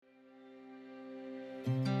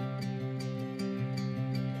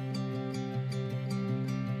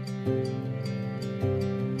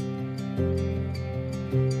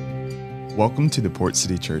Welcome to the Port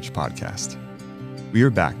City Church podcast. We are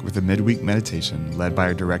back with a midweek meditation led by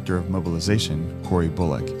our Director of Mobilization,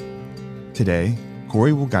 Bullock. Today,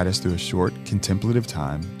 Corey will guide us through a short, contemplative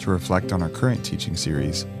time to reflect on our current teaching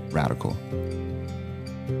series, Radical.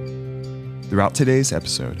 Throughout today's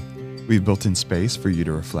episode, we've built in space for you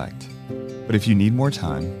to reflect, but if you need more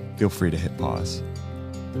time, feel free to hit pause.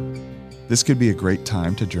 This could be a great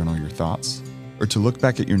time to journal your thoughts or to look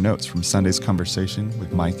back at your notes from Sunday's conversation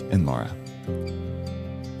with Mike and Laura.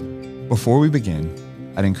 Before we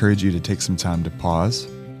begin, I'd encourage you to take some time to pause,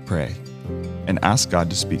 pray, and ask God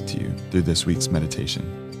to speak to you through this week's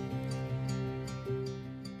meditation.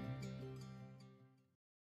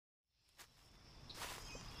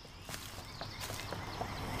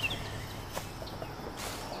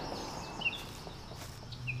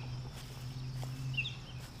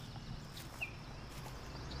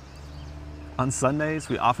 On Sundays,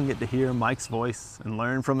 we often get to hear Mike's voice and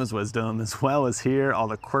learn from his wisdom, as well as hear all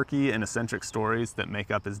the quirky and eccentric stories that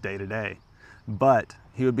make up his day-to-day. But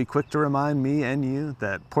he would be quick to remind me and you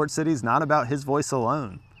that Port City's not about his voice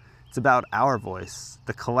alone. It's about our voice,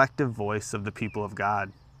 the collective voice of the people of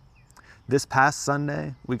God. This past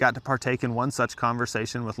Sunday, we got to partake in one such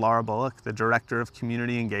conversation with Laura Bullock, the Director of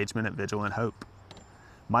Community Engagement at Vigilant Hope.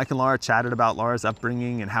 Mike and Laura chatted about Laura's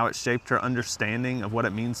upbringing and how it shaped her understanding of what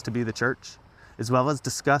it means to be the church, as well as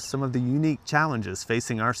discuss some of the unique challenges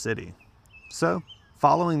facing our city. So,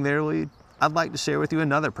 following their lead, I'd like to share with you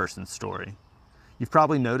another person's story. You've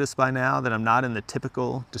probably noticed by now that I'm not in the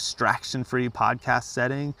typical distraction-free podcast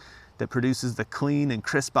setting that produces the clean and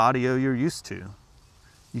crisp audio you're used to.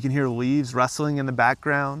 You can hear leaves rustling in the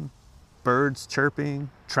background, birds chirping,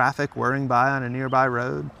 traffic whirring by on a nearby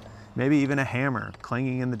road, maybe even a hammer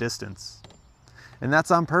clanging in the distance. And that's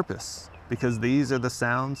on purpose, because these are the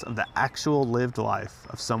sounds of the actual lived life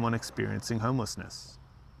of someone experiencing homelessness.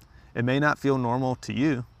 It may not feel normal to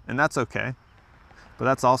you, and that's okay, but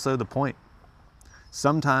that's also the point.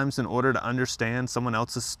 Sometimes in order to understand someone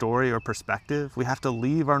else's story or perspective, we have to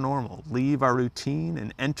leave our normal, leave our routine,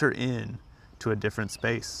 and enter in to a different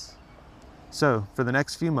space. So, for the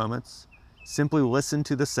next few moments, simply listen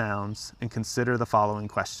to the sounds and consider the following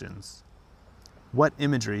questions. What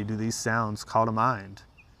imagery do these sounds call to mind?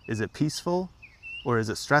 Is it peaceful or is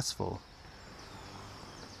it stressful?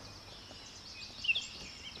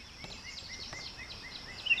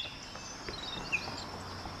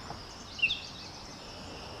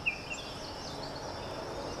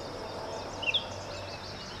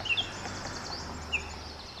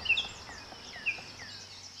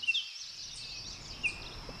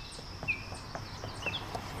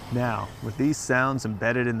 Now, with these sounds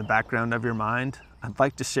embedded in the background of your mind, I'd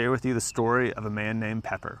like to share with you the story of a man named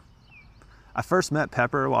Pepper. I first met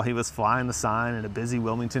Pepper while he was flying the sign at a busy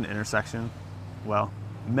Wilmington intersection. Well,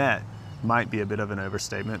 met might be a bit of an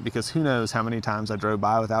overstatement, because who knows how many times I drove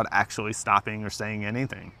by without actually stopping or saying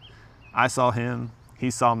anything. I saw him,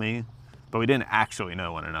 he saw me, but we didn't actually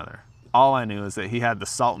know one another. All I knew is that he had the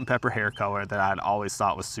salt and pepper hair color that I had always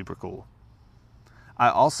thought was super cool. I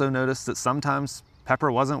also noticed that sometimes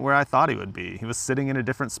Pepper wasn't where I thought he would be. He was sitting in a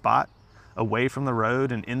different spot, away from the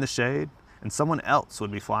road and in the shade, and someone else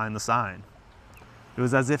would be flying the sign. It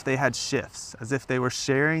was as if they had shifts, as if they were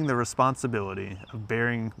sharing the responsibility of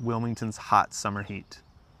bearing Wilmington's hot summer heat.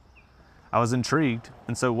 I was intrigued,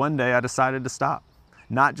 and so one day I decided to stop.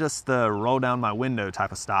 Not just the roll down my window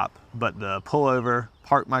type of stop, but the pull over,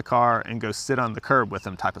 park my car, and go sit on the curb with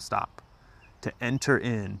him type of stop, to enter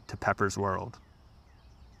into Pepper's world.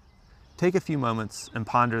 Take a few moments and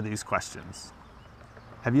ponder these questions.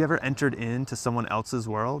 Have you ever entered into someone else's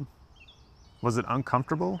world? Was it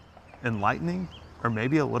uncomfortable, enlightening, or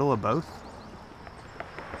maybe a little of both?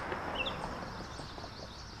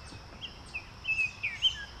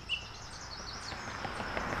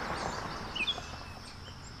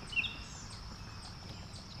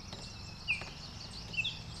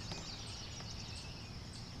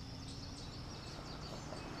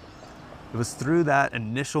 It was through that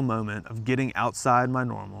initial moment of getting outside my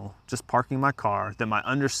normal, just parking my car, that my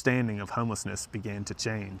understanding of homelessness began to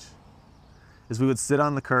change. As we would sit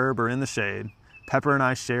on the curb or in the shade, Pepper and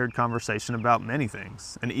I shared conversation about many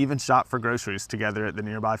things, and even shopped for groceries together at the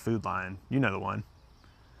nearby Food Lion. You know the one.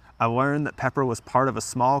 I learned that Pepper was part of a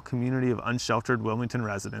small community of unsheltered Wilmington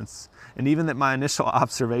residents, and even that my initial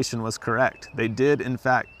observation was correct. They did, in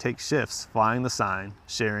fact, take shifts flying the sign,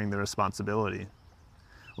 sharing the responsibility.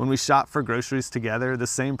 When we shopped for groceries together, the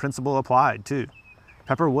same principle applied too.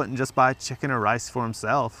 Pepper wouldn't just buy chicken or rice for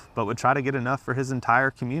himself, but would try to get enough for his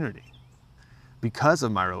entire community. Because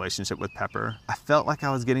of my relationship with Pepper, I felt like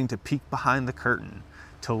I was getting to peek behind the curtain,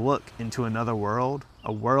 to look into another world,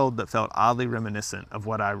 a world that felt oddly reminiscent of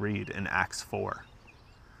what I read in Acts 4.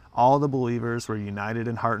 All the believers were united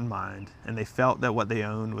in heart and mind, and they felt that what they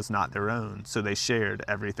owned was not their own, so they shared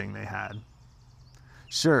everything they had.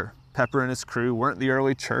 Sure, Pepper and his crew weren't the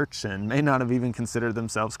early church and may not have even considered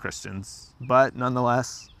themselves Christians, but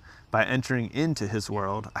nonetheless, by entering into his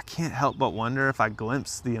world, I can't help but wonder if I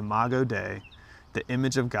glimpsed the Imago Dei, the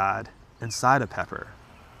image of God, inside of Pepper.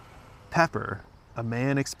 Pepper, a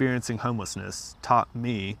man experiencing homelessness, taught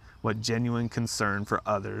me what genuine concern for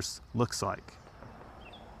others looks like.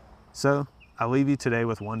 So, I leave you today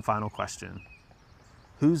with one final question.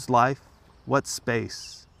 Whose life, what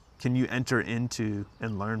space can you enter into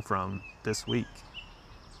and learn from this week?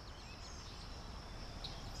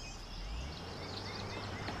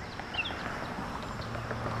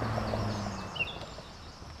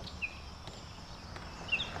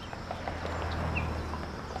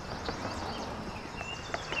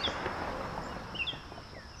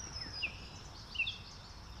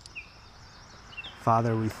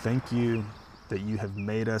 Father, we thank you that you have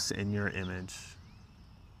made us in your image.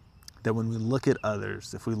 That when we look at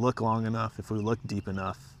others, if we look long enough, if we look deep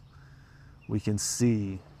enough, we can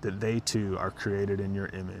see that they too are created in your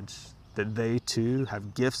image. That they too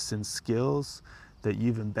have gifts and skills that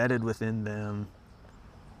you've embedded within them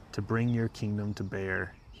to bring your kingdom to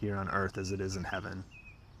bear here on earth as it is in heaven.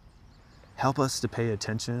 Help us to pay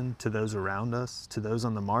attention to those around us, to those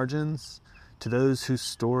on the margins, to those whose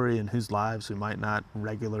story and whose lives we might not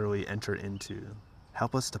regularly enter into.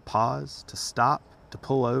 Help us to pause, to stop, to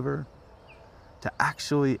pull over, to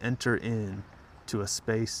actually enter in to a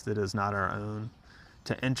space that is not our own,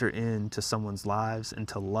 to enter into someone's lives and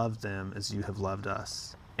to love them as you have loved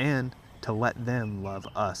us, and to let them love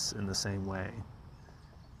us in the same way.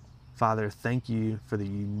 Father, thank you for the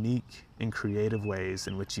unique and creative ways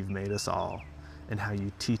in which you've made us all and how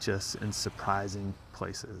you teach us in surprising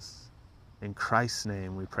places. In Christ's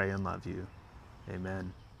name we pray and love you.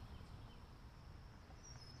 Amen.